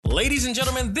Ladies and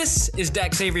gentlemen, this is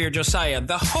Dak Xavier Josiah,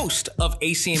 the host of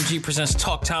ACMG Presents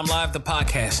Talk Time Live, the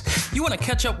podcast. You want to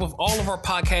catch up with all of our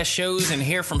podcast shows and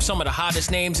hear from some of the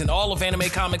hottest names in all of anime,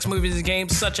 comics, movies, and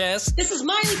games, such as... This is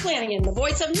Miley Flanagan, the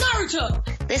voice of Naruto.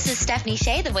 This is Stephanie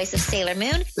Shea, the voice of Sailor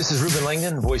Moon. This is Ruben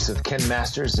Langdon, voice of Ken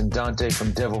Masters and Dante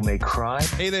from Devil May Cry.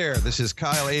 Hey there, this is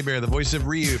Kyle Hebert, the voice of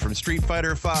Ryu from Street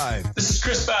Fighter V. This is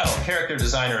Chris Battle, character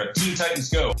designer of Teen Titans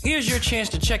Go. Here's your chance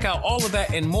to check out all of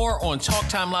that and more on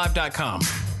TalkTimeLive.com.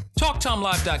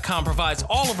 TalkTimeLive.com provides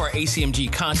all of our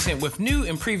ACMG content with new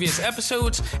and previous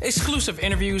episodes, exclusive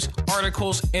interviews,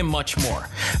 articles, and much more.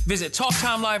 Visit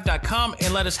TalkTimeLive.com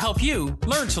and let us help you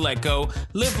learn to let go,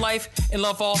 live life, and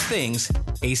love all things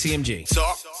ACMG.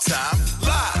 Talk Time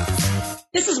Live.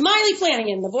 This is Miley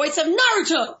Flanagan, the voice of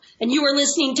Naruto, and you are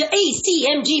listening to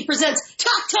ACMG Presents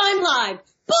Talk Time Live.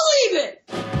 Believe it!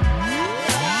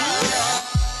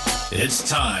 It's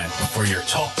time for your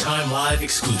Talk Time Live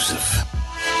exclusive.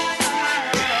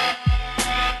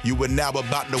 You are now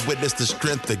about to witness the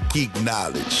strength of geek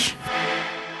knowledge.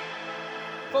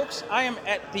 Folks, I am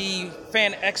at the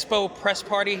FAN EXPO press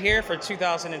party here for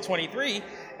 2023,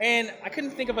 and I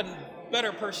couldn't think of a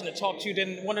better person to talk to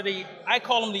than one of the, I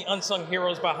call them the unsung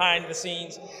heroes behind the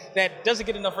scenes that doesn't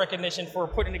get enough recognition for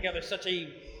putting together such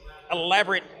a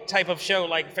elaborate type of show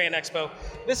like FAN EXPO.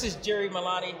 This is Jerry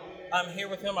Milani. I'm here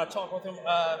with him. I talked with him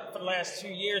for the last 2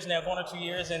 years now, 1 or 2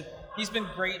 years, and he's been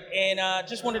great. And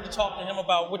just wanted to talk to him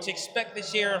about what to expect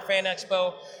this year at FAN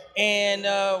EXPO and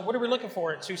what are we looking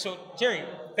forward to. So, Jerry,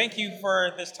 thank you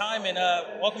for this time, and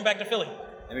welcome back to Philly.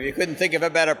 I mean, if you couldn't think of a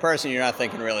better person, you're not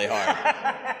thinking really hard.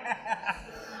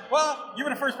 Well, you were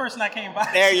the first person that came by.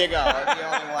 There you go. I'm the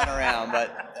only one around.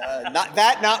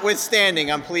 But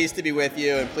notwithstanding, I'm pleased to be with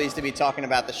you and pleased to be talking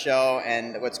about the show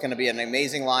and what's going to be an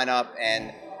amazing lineup.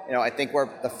 And you know, I think we're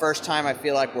the first time I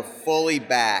feel like we're fully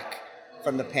back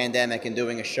from the pandemic and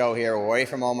doing a show here. We're away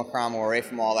from Omicron, we're away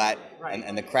from all that, right.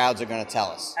 and the crowds are going to tell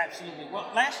us. Absolutely.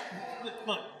 Well,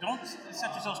 look, don't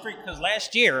set yourself straight, because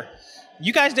last year,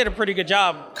 you guys did a pretty good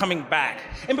job coming back.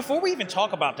 And before we even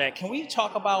talk about that, can we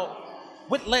talk about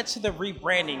what led to the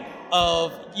rebranding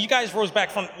of, you guys rose back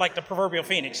from like the proverbial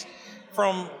phoenix,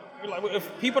 from, if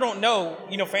people don't know,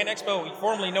 you know, FAN EXPO,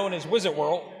 formerly known as Wizard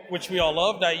World, which we all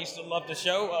loved. I used to love the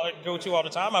show, go to all the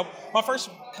time. My first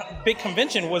big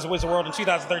convention was Wizard World in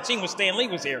 2013 when Stan Lee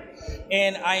was here.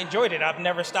 And I enjoyed it. I've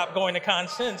never stopped going to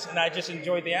cons since, and I just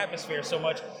enjoyed the atmosphere so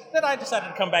much that I decided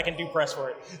to come back and do press for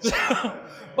it.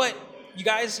 But you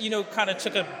guys, you know, kind of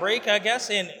took a break, I guess,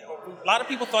 and a lot of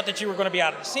people thought that you were going to be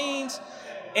out of the scenes.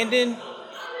 And then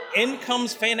in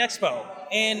comes FAN EXPO.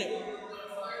 And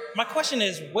my question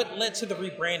is, what led to the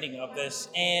rebranding of this,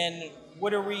 and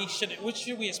what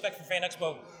should we expect from FAN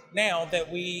EXPO now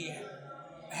that we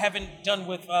haven't done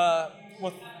with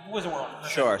Wizard World?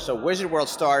 Sure. So Wizard World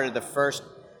started the first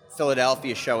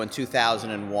Philadelphia show in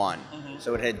 2001. Mm-hmm.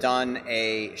 So it had done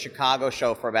a Chicago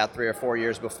show for about 3 or 4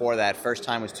 years before that. First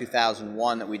time was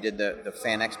 2001 that we did the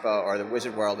FAN EXPO or the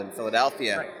Wizard World in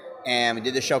Philadelphia. Right. And we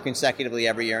did the show consecutively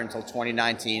every year until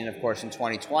 2019. And of course, in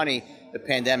 2020, the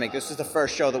pandemic, this was the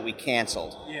first show that we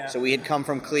canceled. Yeah. So we had come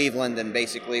from Cleveland, and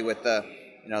basically with the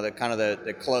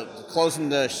closing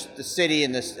the city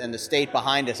and the state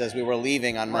behind us as we were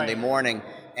leaving on Monday morning.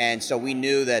 And so we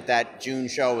knew that June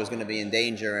show was going to be in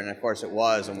danger, and of course it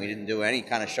was, and we didn't do any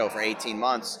kind of show for 18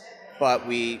 months. But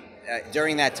we,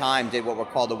 during that time, did what were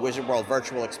called the Wizard World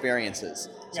virtual experiences.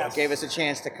 So It gave us a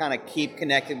chance to kind of keep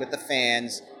connected with the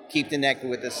fans, keep connected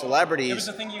with the celebrities. It was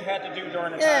the thing you had to do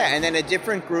during the time. Yeah, and then a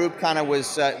different group kind of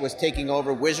was taking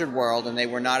over Wizard World, and they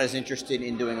were not as interested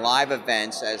in doing live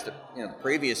events as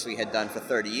previously had done for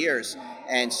 30 years.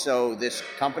 And so this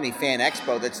company, FAN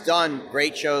EXPO, that's done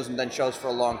great shows and done shows for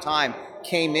a long time,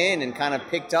 came in and kind of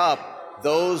picked up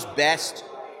those best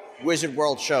Wizard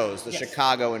World shows, the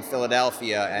Chicago and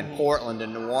Philadelphia and Portland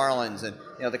and New Orleans, and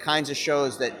the kinds of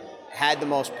shows that had the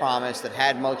most promise, that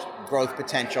had most growth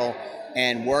potential,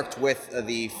 and worked with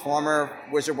the former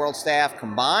Wizard World staff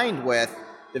combined with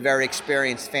the very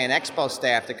experienced FAN EXPO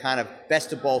staff to kind of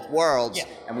best of both worlds. Yeah.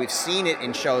 And we've seen it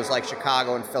in shows like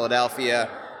Chicago and Philadelphia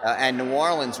and New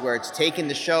Orleans, where it's taken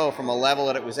the show from a level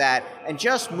that it was at and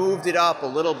just moved it up a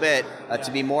little bit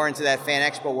to be more into that FAN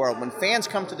EXPO world. When fans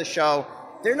come to the show,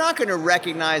 they're not going to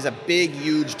recognize a big,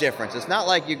 huge difference. It's not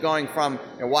like you're going from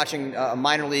watching a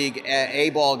minor league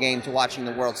A-ball game to watching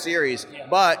the World Series,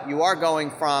 but you are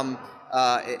going from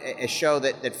a show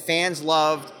that fans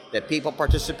loved, that people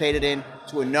participated in,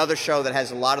 to another show that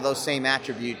has a lot of those same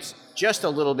attributes just a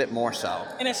little bit more so.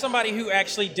 And as somebody who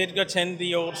actually did attend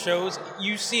the old shows,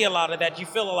 you see a lot of that, you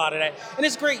feel a lot of that. And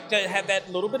it's great to have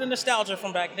that little bit of nostalgia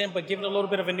from back then, but give it a little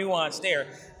bit of a nuance there.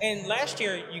 And last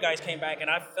year, you guys came back, and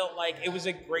I felt like it was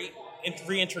a great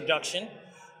reintroduction.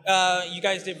 You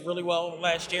guys did really well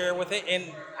last year with it,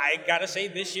 and I gotta say,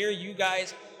 this year, you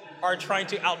guys are trying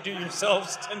to outdo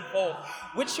yourselves tenfold.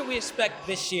 What should we expect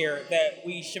this year that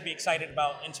we should be excited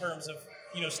about in terms of,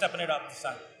 stepping it up this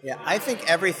time? Yeah, I think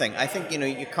everything. I think,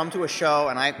 you come to a show,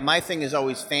 and my thing is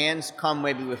always fans come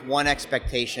maybe with one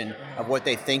expectation of what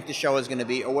they think the show is going to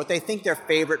be or what they think their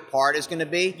favorite part is going to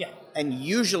be. Yeah. And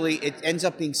usually it ends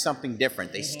up being something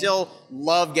different. They still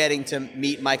love getting to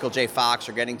meet Michael J. Fox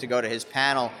or getting to go to his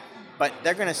panel, but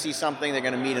they're going to see something. They're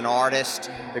going to meet an artist.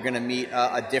 They're going to meet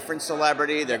a different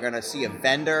celebrity. They're going to see a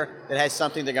vendor that has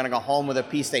something. They're going to go home with a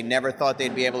piece they never thought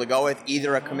they'd be able to go with,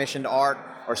 either a commissioned art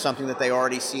or something that they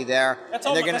already see there. That's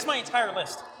my entire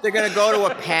list. They're going to go to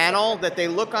a panel that they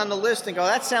look on the list and go,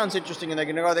 that sounds interesting, and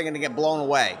they're going to get blown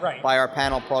away by our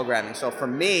panel programming. So for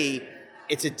me,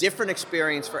 it's a different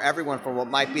experience for everyone for what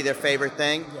might be their favorite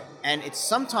thing, and it's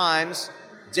sometimes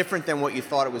different than what you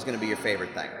thought it was going to be your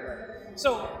favorite thing.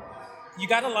 So you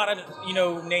got a lot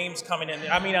of names coming in.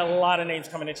 I mean, a lot of names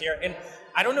coming into here, and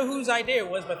I don't know whose idea it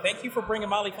was, but thank you for bringing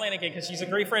Molly Flanagan, because she's a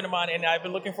great friend of mine, and I've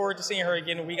been looking forward to seeing her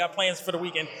again, and we got plans for the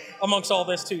weekend amongst all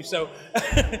this too. So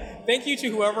thank you to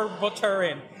whoever booked her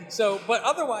in. So, but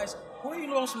otherwise, who are you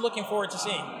most looking forward to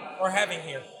seeing or having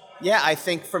here? Yeah, I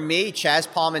think for me, Chaz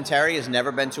Palminteri has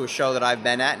never been to a show that I've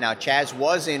been at. Now, Chaz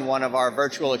was in one of our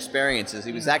virtual experiences.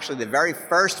 He was actually the very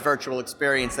first virtual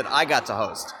experience that I got to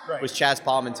host, was Chaz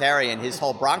Palminteri and his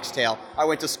whole Bronx Tale. I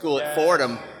went to school at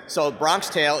Fordham, so Bronx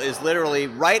Tale is literally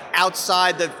right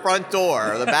outside the front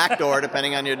door, or the back door,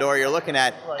 depending on your door you're looking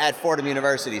at Fordham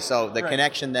University. So the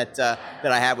connection that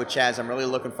I have with Chaz, I'm really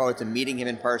looking forward to meeting him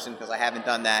in person, because I haven't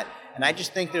done that. And I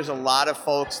just think there's a lot of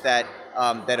folks that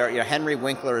are, Henry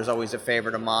Winkler is always a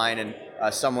favorite of mine,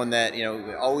 and someone that,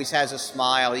 always has a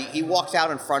smile. He walks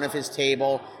out in front of his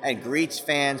table and greets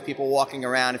fans, people walking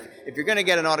around. If you're going to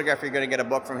get an autograph, you're going to get a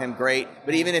book from him, great.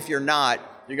 But even if you're not,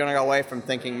 you're going to go away from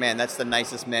thinking, man, that's the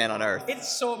nicest man on earth.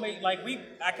 It's so amazing. Like,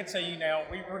 I can tell you now,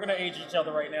 we're going to age each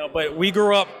other right now, but we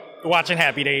grew up watching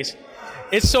Happy Days.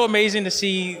 It's so amazing to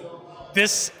see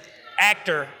this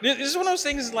actor. This is one of those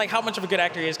things, like how much of a good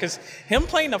actor he is, because him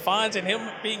playing the Fonz and him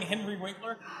being Henry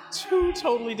Winkler, two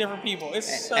totally different people.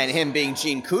 And him being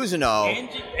Gene Cousineau.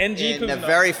 And Gene Cousineau. The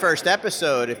very first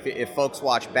episode, if folks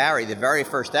watch Barry, the very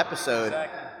first episode,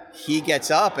 he gets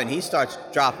up and he starts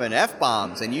dropping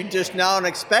F-bombs, and you just don't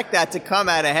expect that to come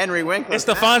out of Henry Winkler. It's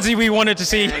the Fonzie we wanted to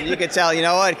see. And you can tell,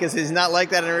 because he's not like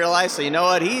that in real life, so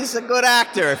he's a good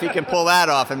actor if he can pull that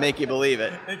off and make you believe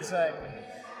it. Exactly.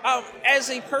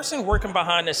 As a person working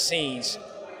behind the scenes,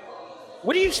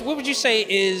 what would you say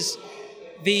is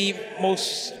the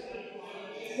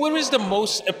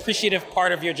most appreciative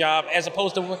part of your job, as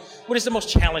opposed to what is the most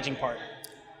challenging part?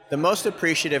 The most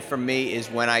appreciative for me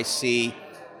is when I see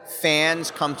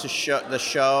fans come to the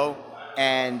show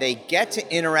and they get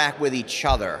to interact with each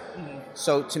other. Mm-hmm.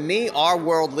 So to me, our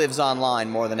world lives online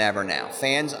more than ever now.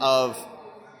 Fans of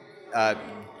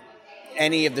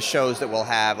any of the shows that we'll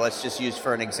have, let's just use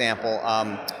for an example,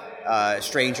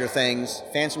 Stranger Things.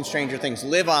 Fans from Stranger Things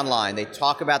live online. They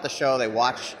talk about the show, they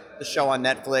watch the show on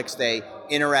Netflix, they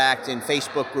interact in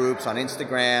Facebook groups, on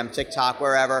Instagram, TikTok,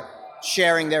 wherever,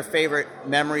 sharing their favorite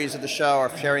memories of the show or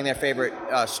sharing their favorite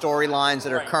storylines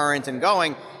that are current and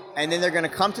going. And then they're going to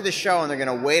come to the show and they're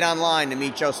going to wait online to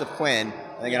meet Joseph Quinn.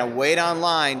 And they're going to wait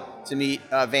online to meet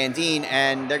Van Deen,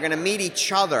 and they're going to meet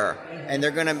each other, and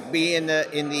they're going to be in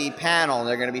the panel, and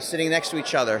they're going to be sitting next to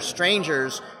each other.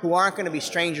 Strangers who aren't going to be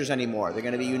strangers anymore. They're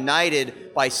going to be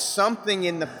united by something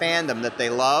in the fandom that they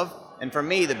love. And for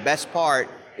me, the best part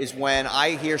is when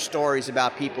I hear stories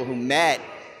about people who met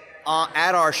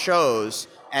at our shows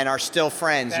and are still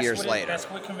friends years later. That's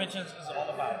what conventions is all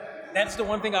about. That's the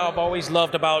one thing I've always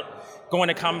loved about going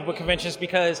to comic book conventions,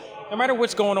 because no matter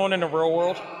what's going on in the real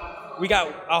world, we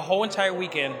got a whole entire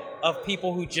weekend of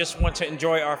people who just want to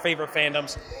enjoy our favorite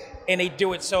fandoms, and they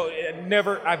do it so. I've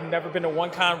never been to one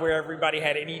con where everybody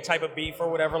had any type of beef or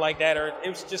whatever like that, or it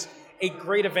was just a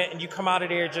great event, and you come out of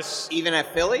there just... Even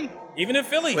at Philly? Even in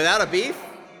Philly. Without a beef?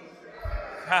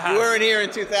 You weren't here in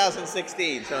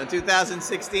 2016. So in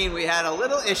 2016, we had a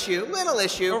little issue.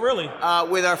 Oh, really?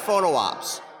 With our photo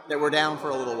ops. that were down for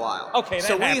a little while. Okay, that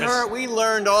so happens. we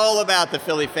learned all about the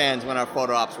Philly fans when our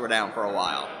photo ops were down for a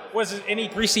while. Was there any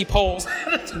greasy poles?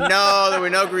 No, there were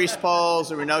no grease poles.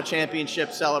 There were no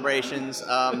championship celebrations.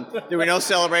 There were no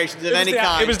celebrations of any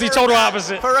kind. It was the total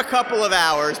opposite. For a couple of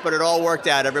hours, but it all worked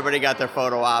out. Everybody got their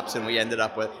photo ops, and we ended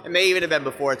up with. It may even have been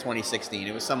before 2016.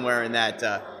 It was somewhere in that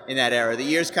era. The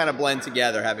years kind of blend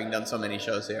together, having done so many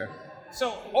shows here.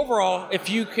 So overall, if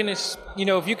you could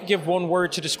give one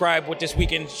word to describe what this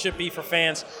weekend should be for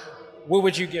fans, what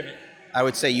would you give it? I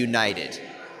would say united,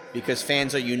 because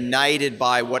fans are united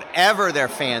by whatever their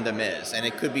fandom is, and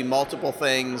it could be multiple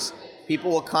things.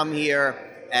 People will come here,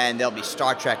 and they'll be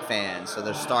Star Trek fans, so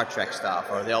there's Star Trek stuff,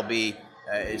 or they'll be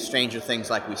Stranger Things,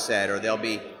 like we said, or they'll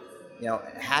be,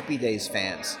 Happy Days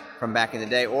fans from back in the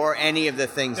day, or any of the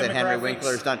things that Henry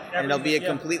Winkler's done. And there'll be a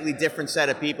completely different set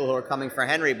of people who are coming for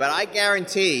Henry. But I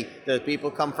guarantee that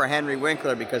people come for Henry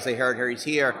Winkler because they heard he's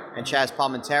here, and Chaz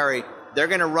Palminteri, they're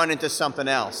going to run into something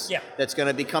else that's going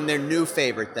to become their new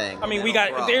favorite thing. I mean,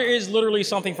 there is literally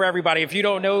something for everybody. If you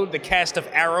don't know, the cast of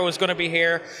Arrow is going to be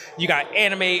here. You got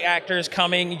anime actors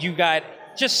coming. You got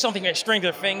just something that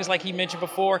Stranger Things, like he mentioned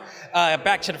before,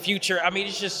 Back to the Future. I mean,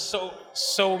 it's just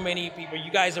so many people.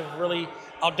 You guys have really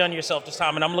outdone yourself this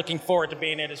time, and I'm looking forward to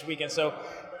being there this weekend. So,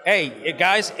 hey,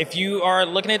 guys, if you are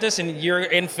looking at this and you're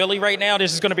in Philly right now,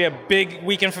 this is going to be a big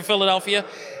weekend for Philadelphia.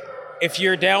 If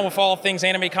you're down with all things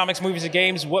anime, comics, movies, and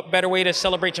games, what better way to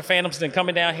celebrate your fandoms than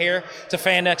coming down here to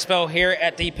Fan Expo here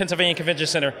at the Pennsylvania Convention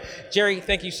Center? Jerry,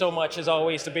 thank you so much, as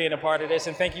always, for being a part of this,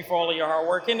 and thank you for all of your hard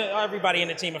work, and everybody in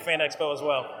the team of Fan Expo as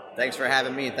well. Thanks for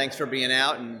having me, and thanks for being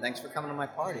out, and thanks for coming to my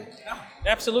party. Oh,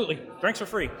 absolutely. Drinks are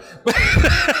free.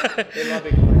 They love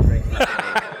it when drinks are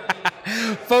free.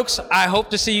 Folks, I hope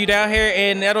to see you down here,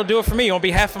 and that'll do it for me. On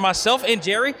behalf of myself and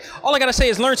Jerry, all I got to say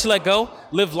is learn to let go,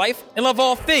 live life, and love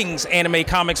all things anime,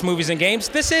 comics, movies, and games.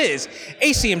 This is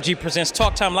ACMG Presents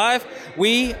Talk Time Live.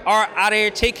 We are out of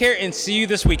here. Take care, and see you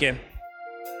this weekend.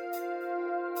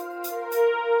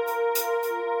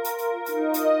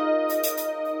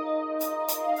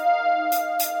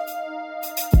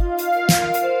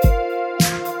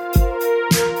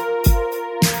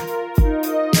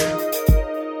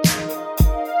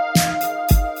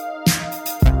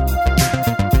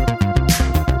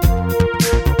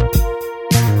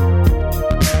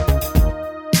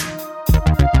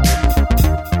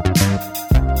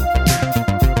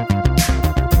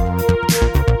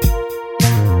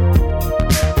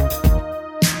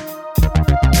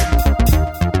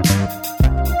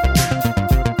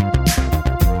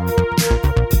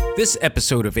 This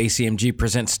episode of ACMG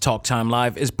Presents Talk Time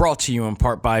Live is brought to you in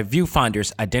part by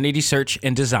Viewfinder's Identity Search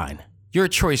and Design. Your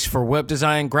choice for web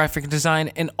design, graphic design,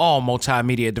 and all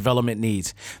multimedia development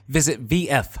needs. Visit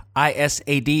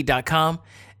VFISAD.com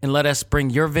and let us bring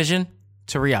your vision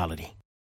to reality.